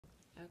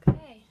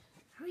Okay.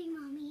 Hurry,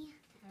 Mommy.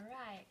 All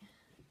right.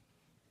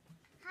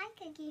 Hi,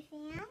 Cookie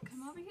fans.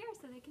 Come over here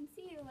so they can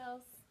see you,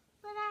 Lils.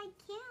 But I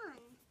can.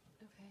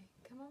 Okay.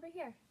 Come over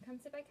here. Come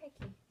sit by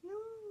Kiki. No.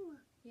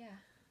 Yeah.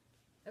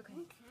 Okay.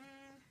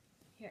 Okay.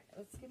 Here,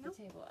 let's get Nope.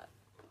 the table up.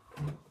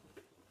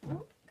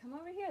 Come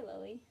over here,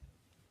 Lily.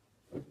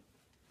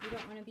 You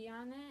don't want to be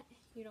on it?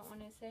 You don't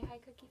want to say hi,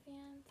 Cookie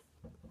fans?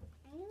 I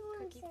don't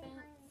want Cookie to say fence.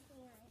 hi.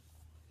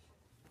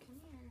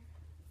 Come here.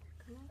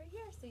 Come over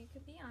here so you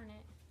could be on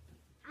it.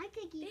 Hi,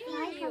 Cookie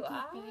There fans. you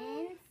are.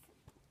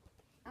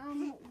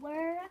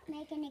 We're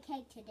making a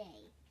cake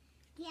today.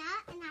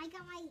 Yeah, and I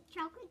got my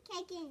chocolate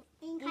cake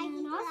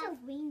and also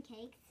green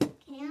cakes.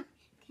 Can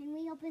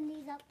we open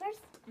these up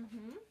first?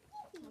 Mm-hmm.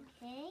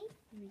 Okay.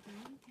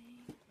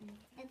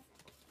 Let's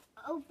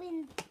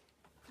open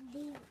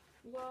the.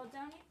 Well,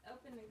 don't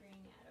open the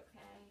green yet,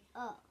 okay?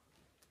 Oh.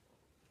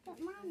 But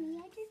Mommy,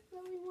 I just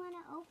really want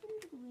to open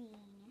the green.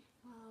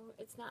 Well,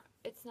 it's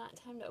not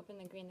time to open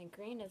the green. The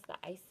green is the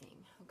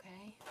icing,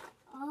 okay?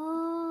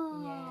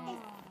 Oh.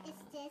 Yeah. Is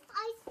this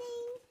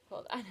icing?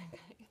 Hold on, I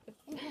gotta get this.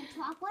 Is it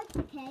chocolate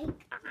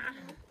cake?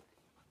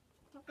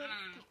 Chocolate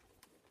cake.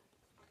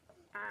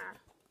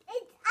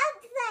 It's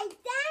upside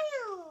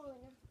down.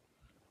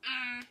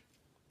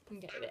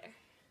 Okay, there.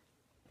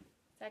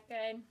 Is that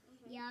good?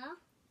 Yeah.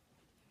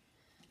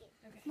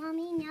 Okay.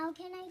 Mommy, now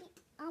can I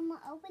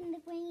open the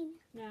green?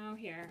 No,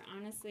 here.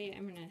 Honestly,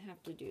 I'm gonna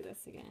have to do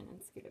this again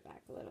and scoot it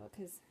back a little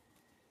because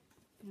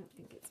I don't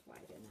think it's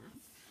wide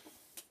enough.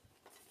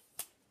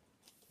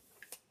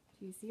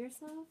 Do you see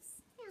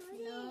yourselves?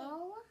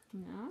 No.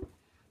 No?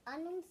 I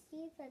don't see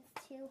if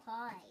it's too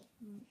high.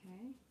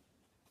 Okay.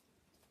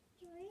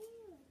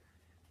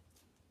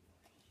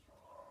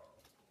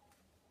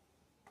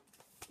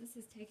 This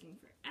is taking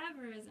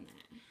forever, isn't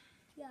it?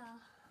 Yeah.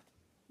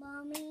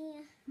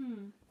 Mommy,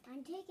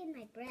 I'm taking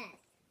my breath.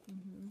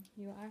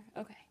 You are?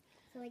 Okay.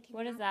 So I can.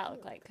 What does that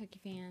look like, Cookie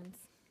fans?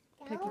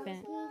 Cookie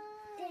fence.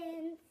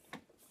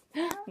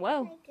 Fence.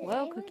 Whoa, Okay,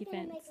 whoa, we're Cookie gonna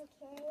fence. make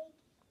a cake.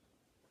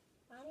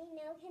 Mommy,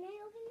 now can I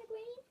open the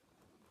green?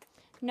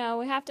 No,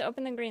 we have to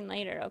open the green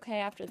later, okay,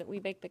 after that we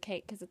bake the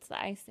cake because it's the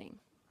icing.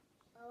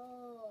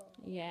 Oh.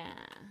 Yeah.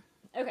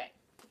 Okay.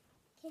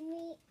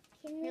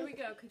 Here we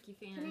go, Cookie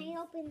fans. Can I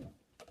open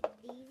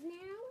these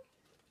now?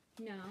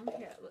 No,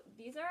 here, look,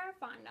 these are our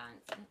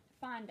fondants.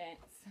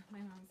 My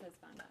mom says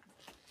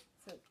fondants,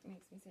 so it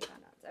makes me say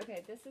fondants.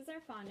 Okay, this is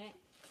our fondant.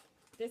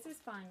 This is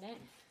fondant.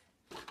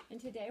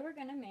 And today we're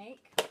going to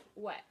make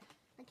what?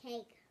 A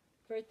cake.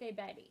 Birthday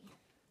Betty.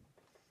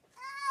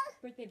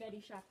 Birthday Betty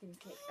Shopkins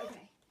cake.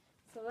 Okay,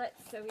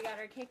 so we got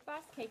our Cake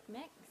Boss cake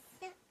mix.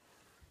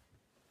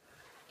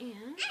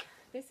 And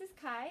this is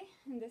Kai,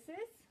 and this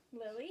is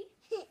Lily.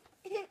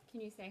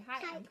 Can you say hi?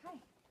 Hi. I'm Kai.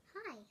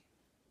 Hi.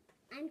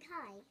 I'm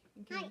Kai.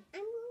 Okay. Hi,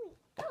 I'm Lily.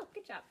 Oh,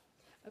 good job.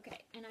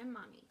 Okay, and I'm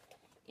Mommy.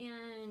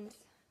 And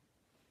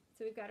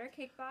so we've got our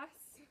Cake Boss.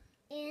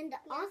 And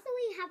also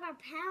we have our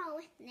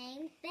pal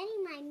named Benny,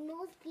 my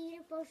most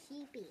beautiful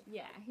sheepy.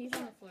 Yeah, he's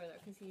on the floor though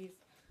because he's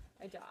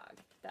a dog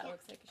that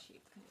looks like a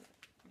sheep kind of.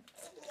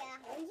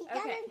 Yeah, and he Okay.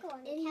 doesn't go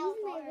on the and he's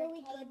my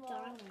really good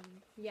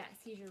darling. Yes,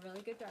 he's your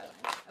really good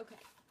darling. Okay.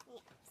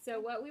 Yeah. So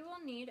what we will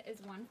need is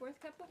 1/4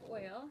 cup of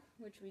oil,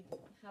 which we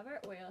have our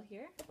oil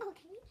here.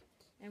 Okay.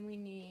 And we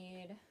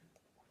need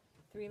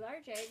 3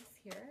 large eggs.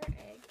 Here are our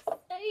eggs.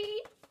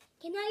 Hey!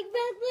 Can I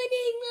grab one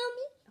egg,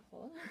 Mommy?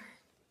 Hold on.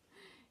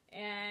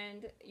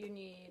 And you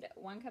need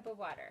 1 cup of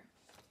water.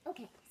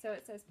 Okay. So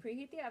it says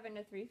preheat the oven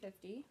to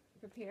 350.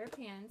 Prepare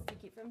pans to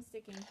keep from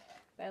sticking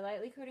by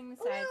lightly coating the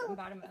sides and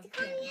bottom of the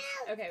pan.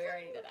 Okay, we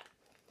already did that.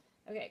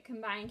 Okay,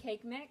 combine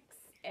cake mix,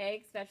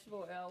 eggs,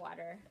 vegetable oil,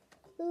 water.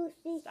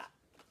 Stop.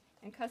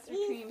 And custard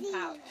cream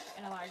pouch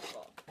in a large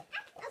bowl.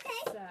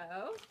 Okay.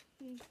 So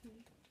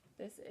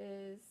this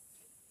is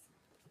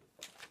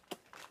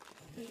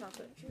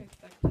chocolate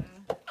trifecta.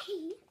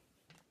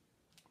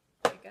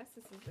 I guess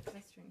this is the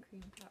custard and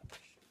cream pouch.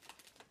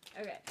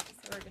 Okay,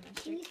 so we're gonna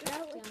Can you shake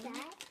start this with down.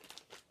 that?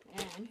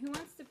 And who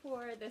wants to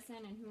pour this in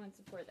and who wants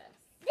to pour this?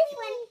 This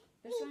one.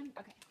 This one?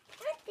 Okay.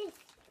 What's this?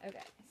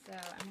 Okay, so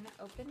I'm going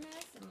to open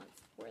this and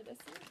let's pour this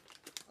in.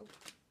 Oh.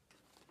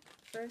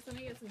 First, let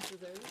me get some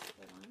scissors.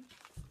 Hold on.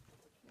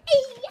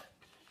 Okay.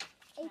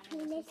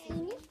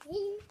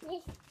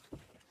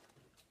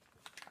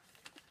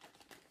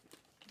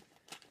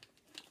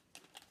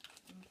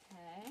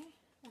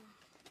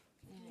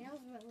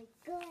 Smells really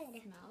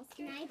good. Smells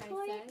Can good. I Kai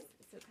pour it? says.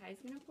 So Kai's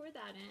going to pour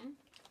that in.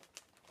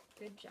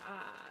 Good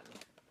job.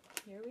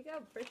 Here we go.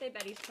 Birthday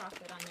Betty's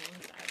chocolate on the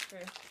inside for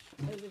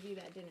those of you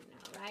that didn't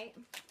know, right?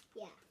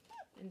 Yeah.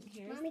 And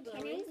here's Mommy, can I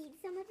Lily's. eat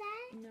some of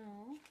that?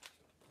 No.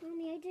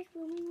 Mommy, I just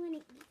really want to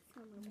eat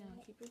some of No,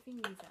 it. keep your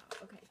fingers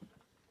out. Okay.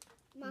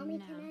 Mommy,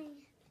 No. can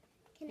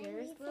I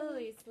Here's eat some?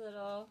 Lily's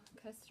little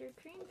custard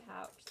cream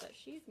pouch that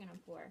she's going to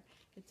pour.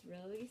 It's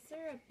really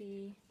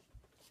syrupy.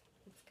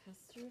 It's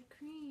custard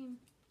cream.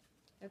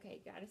 Okay,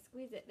 got to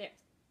squeeze it. There.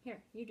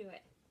 Here, you do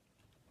it.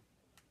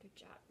 Good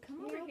job.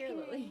 Come over here,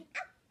 Lily.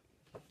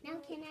 Now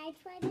can I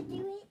try to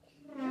do it?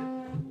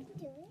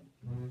 Do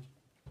it.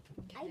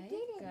 Okay. I did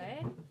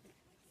it. Good.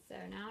 So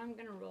now I'm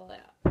going to roll it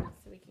up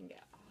so we can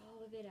get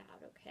all of it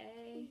out,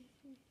 okay?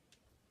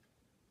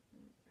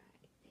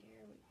 Alright,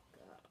 there we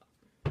go.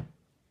 I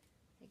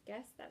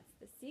guess that's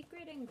the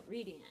secret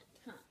ingredient,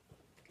 huh?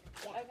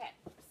 Yeah. Okay,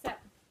 so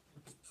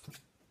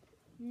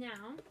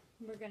now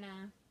we're going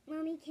to...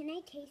 Mommy, can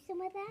I taste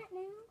some of that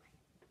now?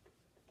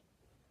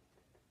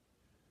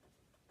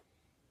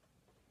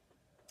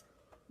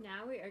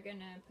 Now we are going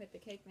to put the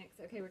cake mix.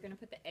 Okay, we're going to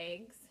put the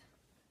eggs.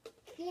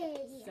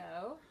 Yay.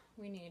 So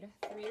we need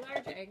 3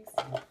 large eggs.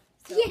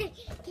 So Yeah.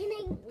 Can I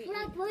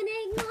crack one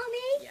egg,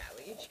 Mommy? yeah,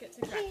 we each get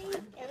to crack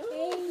one. Yay.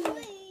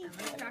 I'm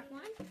going to crack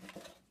one.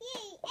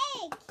 Yay,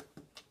 egg.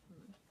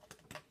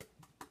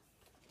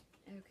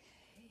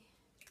 Okay.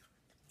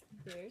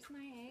 There's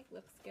my egg.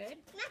 Looks good.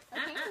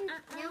 Okay.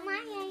 Now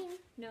my egg.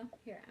 No,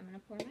 here, I'm going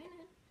to pour mine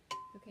in.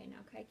 Okay,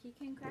 now Kaiki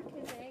can crack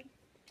his egg.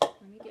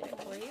 Let me get it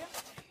for you.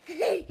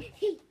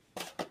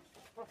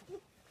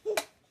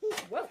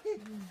 Whoa.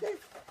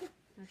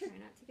 Now try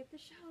not to get the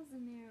shells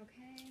in there,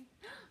 okay?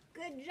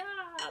 Good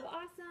job.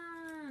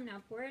 Awesome.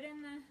 Now pour it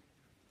in the...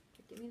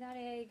 Give me that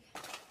egg.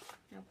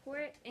 Now pour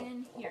it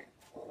in here.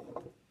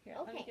 Here,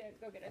 let me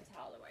go get a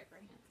towel to wipe our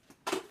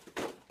hands.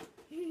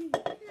 Can I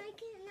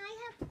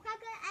have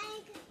crack an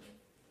egg?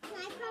 Can I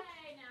crack?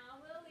 Okay, now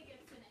Lily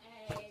gets an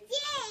egg.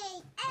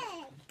 Yay,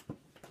 egg.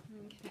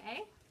 Okay.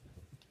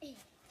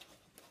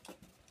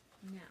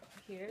 Now,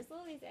 here's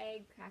Lily's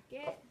egg. Crack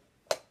it.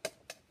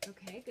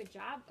 Okay, good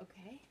job.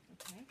 Okay.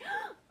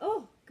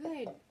 Oh,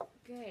 good.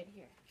 Good.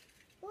 Here.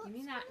 Give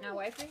me that. Now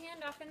wipe your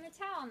hand off in the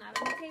towel, not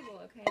on the table,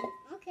 okay?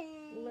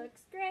 Okay.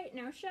 Looks great.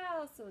 No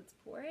shells, so let's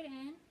pour it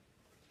in.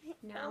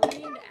 Now we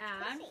need to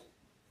add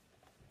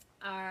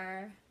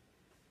our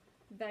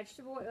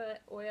vegetable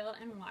oil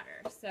and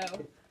water. So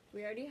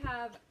we already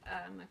have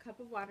a cup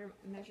of water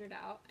measured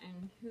out,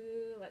 and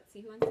let's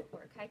see who wants to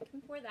pour. Kai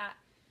can pour that,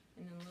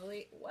 and then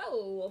Lily,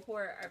 will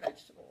pour our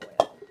vegetable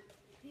oil.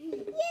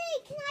 Yay,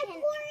 can I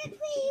pour it,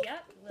 please?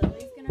 Yep,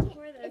 Lily's gonna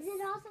pour this. Is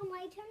it also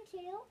my turn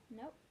too?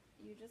 Nope,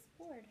 you just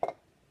poured.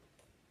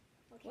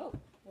 Okay. Whoa,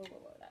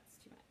 that's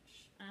too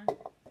much.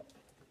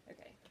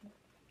 Okay.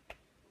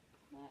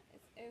 That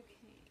is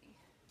okay.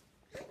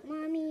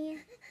 Mommy,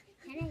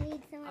 can I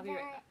eat some I'll of be that?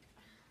 right back.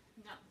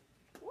 No.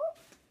 Whoop.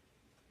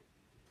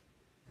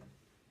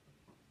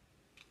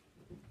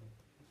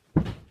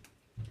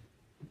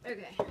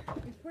 Okay,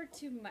 we poured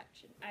too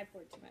much. I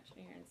poured too much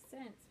in here, and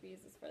since we use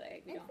this for the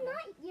egg, we It's don't not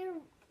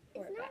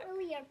pour it back.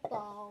 really your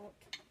fault.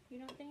 You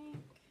don't think?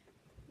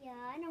 Yeah,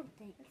 I don't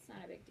think. It's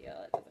not a big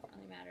deal. It doesn't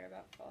really matter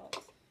about fault.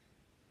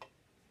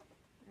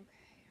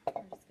 Okay,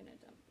 we're just gonna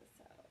dump this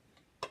out.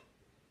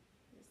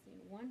 We just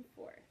need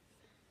 1/4.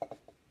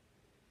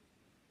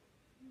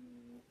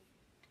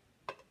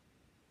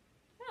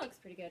 That looks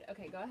pretty good.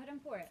 Okay, go ahead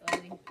and pour it,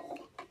 Lily.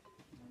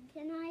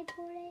 Can I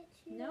pour it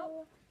too?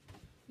 Nope.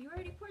 You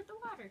already poured the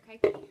water,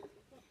 Kaiki.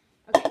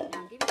 Okay,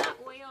 now give me that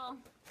oil.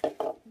 Now, I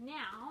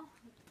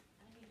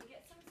need to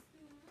get some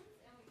spoons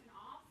and we can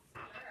all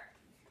stir.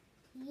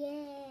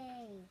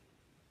 Yay.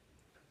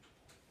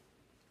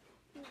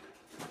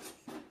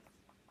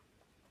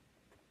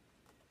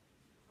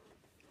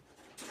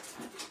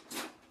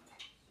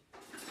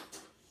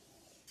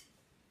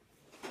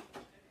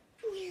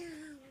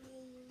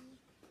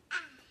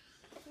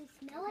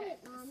 Smell it,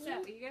 Mommy.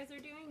 So, you guys are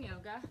doing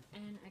yoga,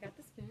 and I got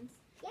the spoons.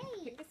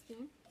 Yay. Pick a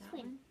spoon. That Spoon.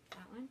 one.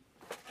 That one.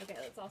 Okay,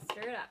 let's all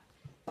stir it up.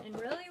 And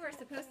really, we're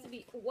supposed to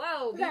be...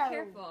 Whoa, be Whoa.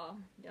 careful.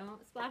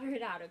 Don't splatter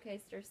it out, okay?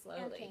 Stir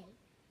slowly. Okay.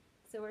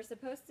 So we're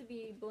supposed to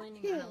be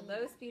blending on a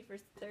low speed for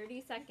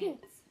 30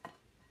 seconds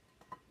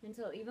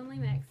until evenly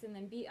mixed, and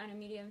then beat on a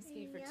medium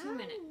speed for 2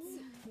 minutes.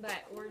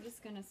 But we're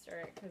just going to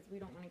stir it because we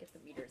don't want to get the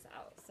beaters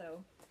out.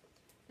 So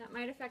that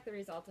might affect the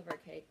result of our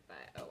cake,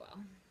 but oh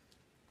well.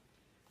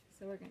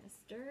 So we're going to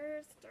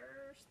stir,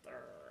 stir,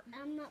 stir.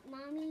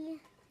 Mommy,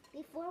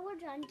 before we're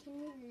done, can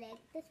you lick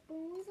the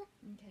spoons?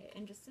 Okay,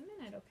 in just a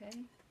minute, okay?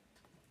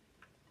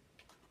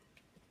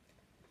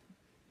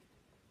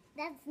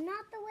 That's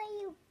not the way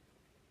you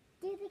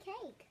do the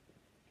cake.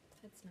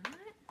 It's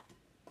not?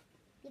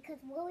 Because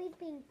Lily's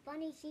being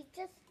funny. She's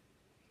just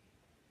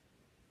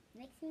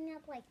mixing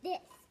up like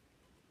this.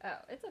 Oh,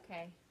 it's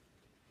okay.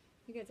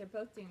 You guys are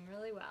both doing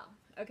really well.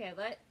 Okay,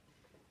 let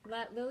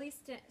Lily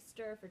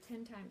stir for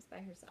 10 times by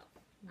herself.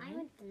 I 1,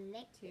 want to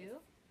lick 2,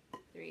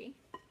 3,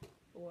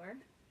 4,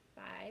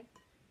 5,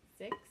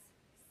 6,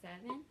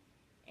 7,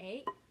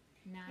 8,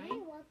 9, Can I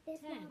walk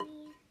this, 10.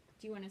 Mommy?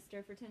 Do you want to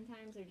stir for 10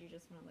 times, or do you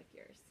just want to lick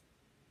yours?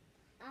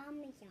 Yeah.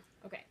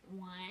 Okay,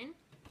 1,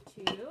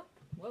 2,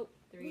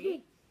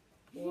 3,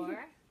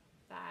 4,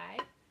 5,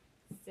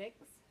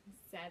 6,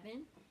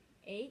 7,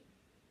 8,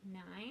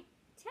 9,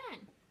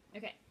 10.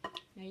 Okay,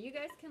 now you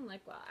guys can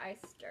lick while I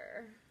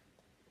stir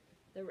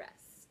the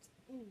rest.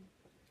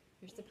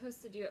 You're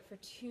supposed to do it for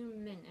 2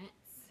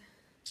 minutes.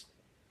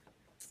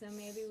 So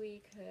maybe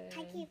we could...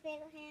 I keep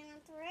it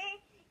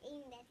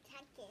in the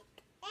chocolate.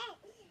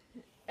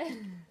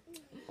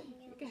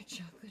 You got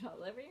chocolate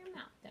all over your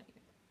mouth, don't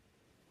you?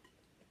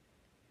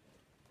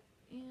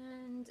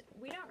 And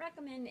we don't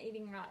recommend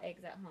eating raw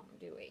eggs at home,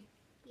 do we?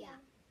 Yeah.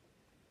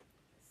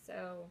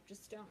 So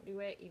just don't do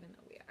it, even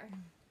though we are.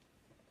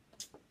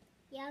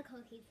 Yeah,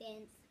 Cookie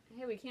fans.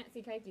 Hey, we can't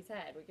see Kikey's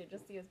head. We could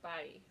just see his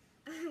body.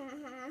 And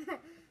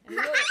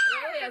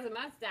Lily has a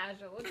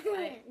mustache, it looks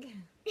like.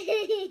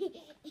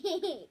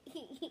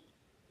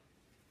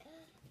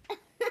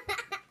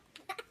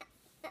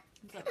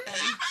 Is that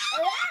funny?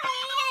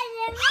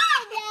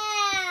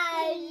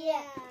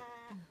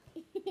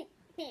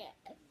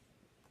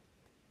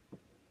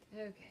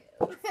 Okay,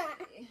 let's see. I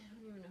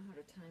don't even know how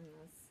to time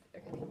this.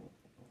 Okay.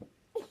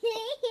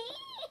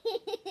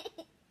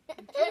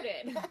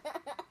 Muted.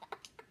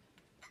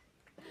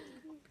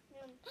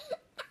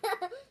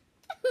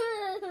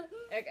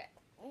 Okay.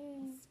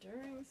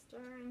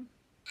 Stirring.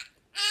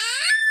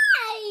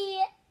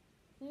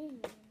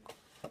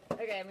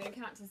 Okay, I'm going to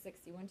count to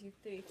 60. 1, 2,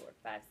 3, 4,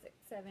 5, 6,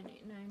 7,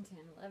 8, 9, 10,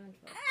 11,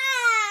 12,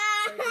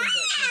 13, 14,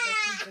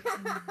 15,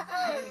 16,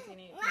 17, 18. Look at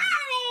me!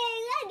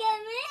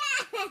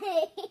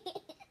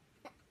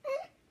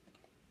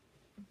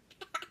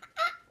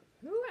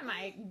 Who am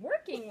I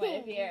working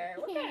with here?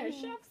 What kind of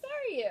chefs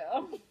are you?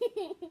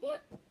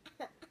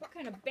 What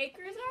kind of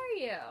bakers are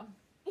you?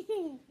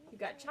 You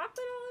got chocolate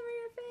all over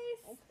your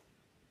face?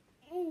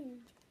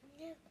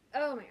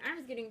 Oh, my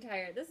arm's getting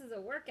tired. This is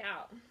a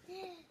workout.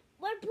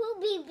 We're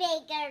poopy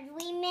bakers.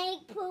 We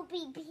make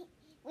poopy cake.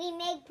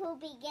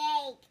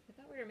 I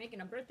thought we were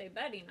making a birthday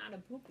buddy, not a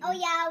poopy. Oh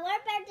yeah,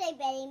 we're birthday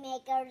buddy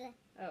makers.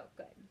 Oh,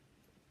 good.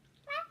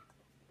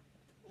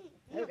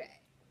 Okay.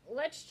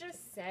 Let's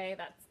just say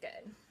that's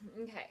good.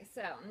 Okay,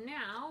 so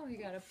now we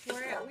gotta pour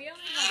it. We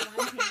only have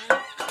one pan,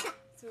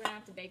 so we're gonna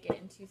have to bake it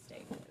in 2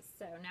 stages.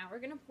 So now we're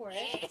gonna pour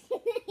it,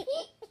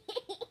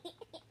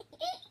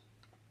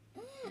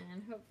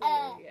 and hopefully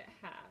we get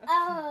half.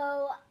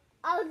 Oh,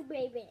 I'll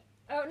scrape it.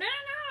 Oh,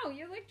 no,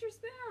 you licked your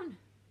spoon.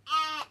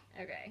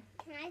 Okay.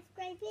 Can I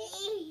scrape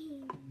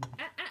it?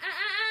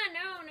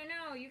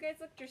 No, you guys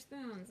licked your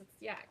spoons. It's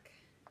yuck.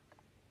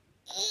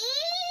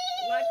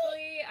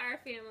 Luckily, our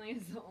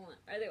family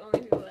are the only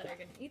people that are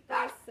going to eat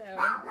this, so it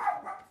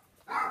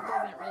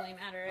doesn't really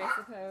matter, I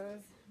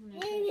suppose. I'm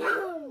going to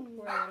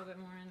pour a little bit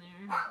more in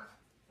there.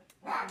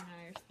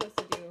 You're supposed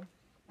to do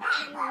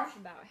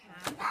about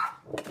half.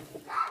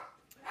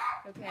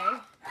 Okay.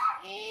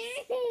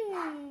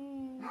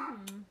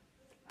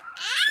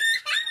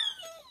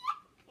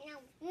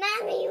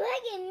 Mommy,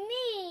 look at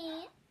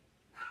me.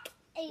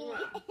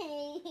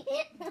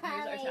 Here's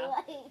our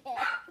top.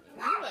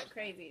 You look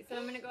crazy. So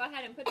I'm going to go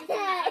ahead and put this in the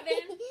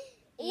oven.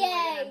 And then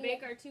we're going to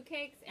bake our 2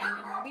 cakes, and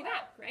then we'll be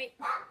back, right?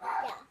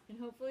 Yeah. And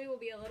hopefully we'll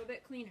be a little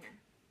bit cleaner.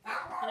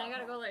 And I got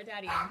to go let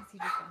Daddy in because he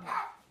just got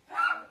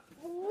home.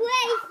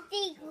 Where's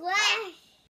the glass?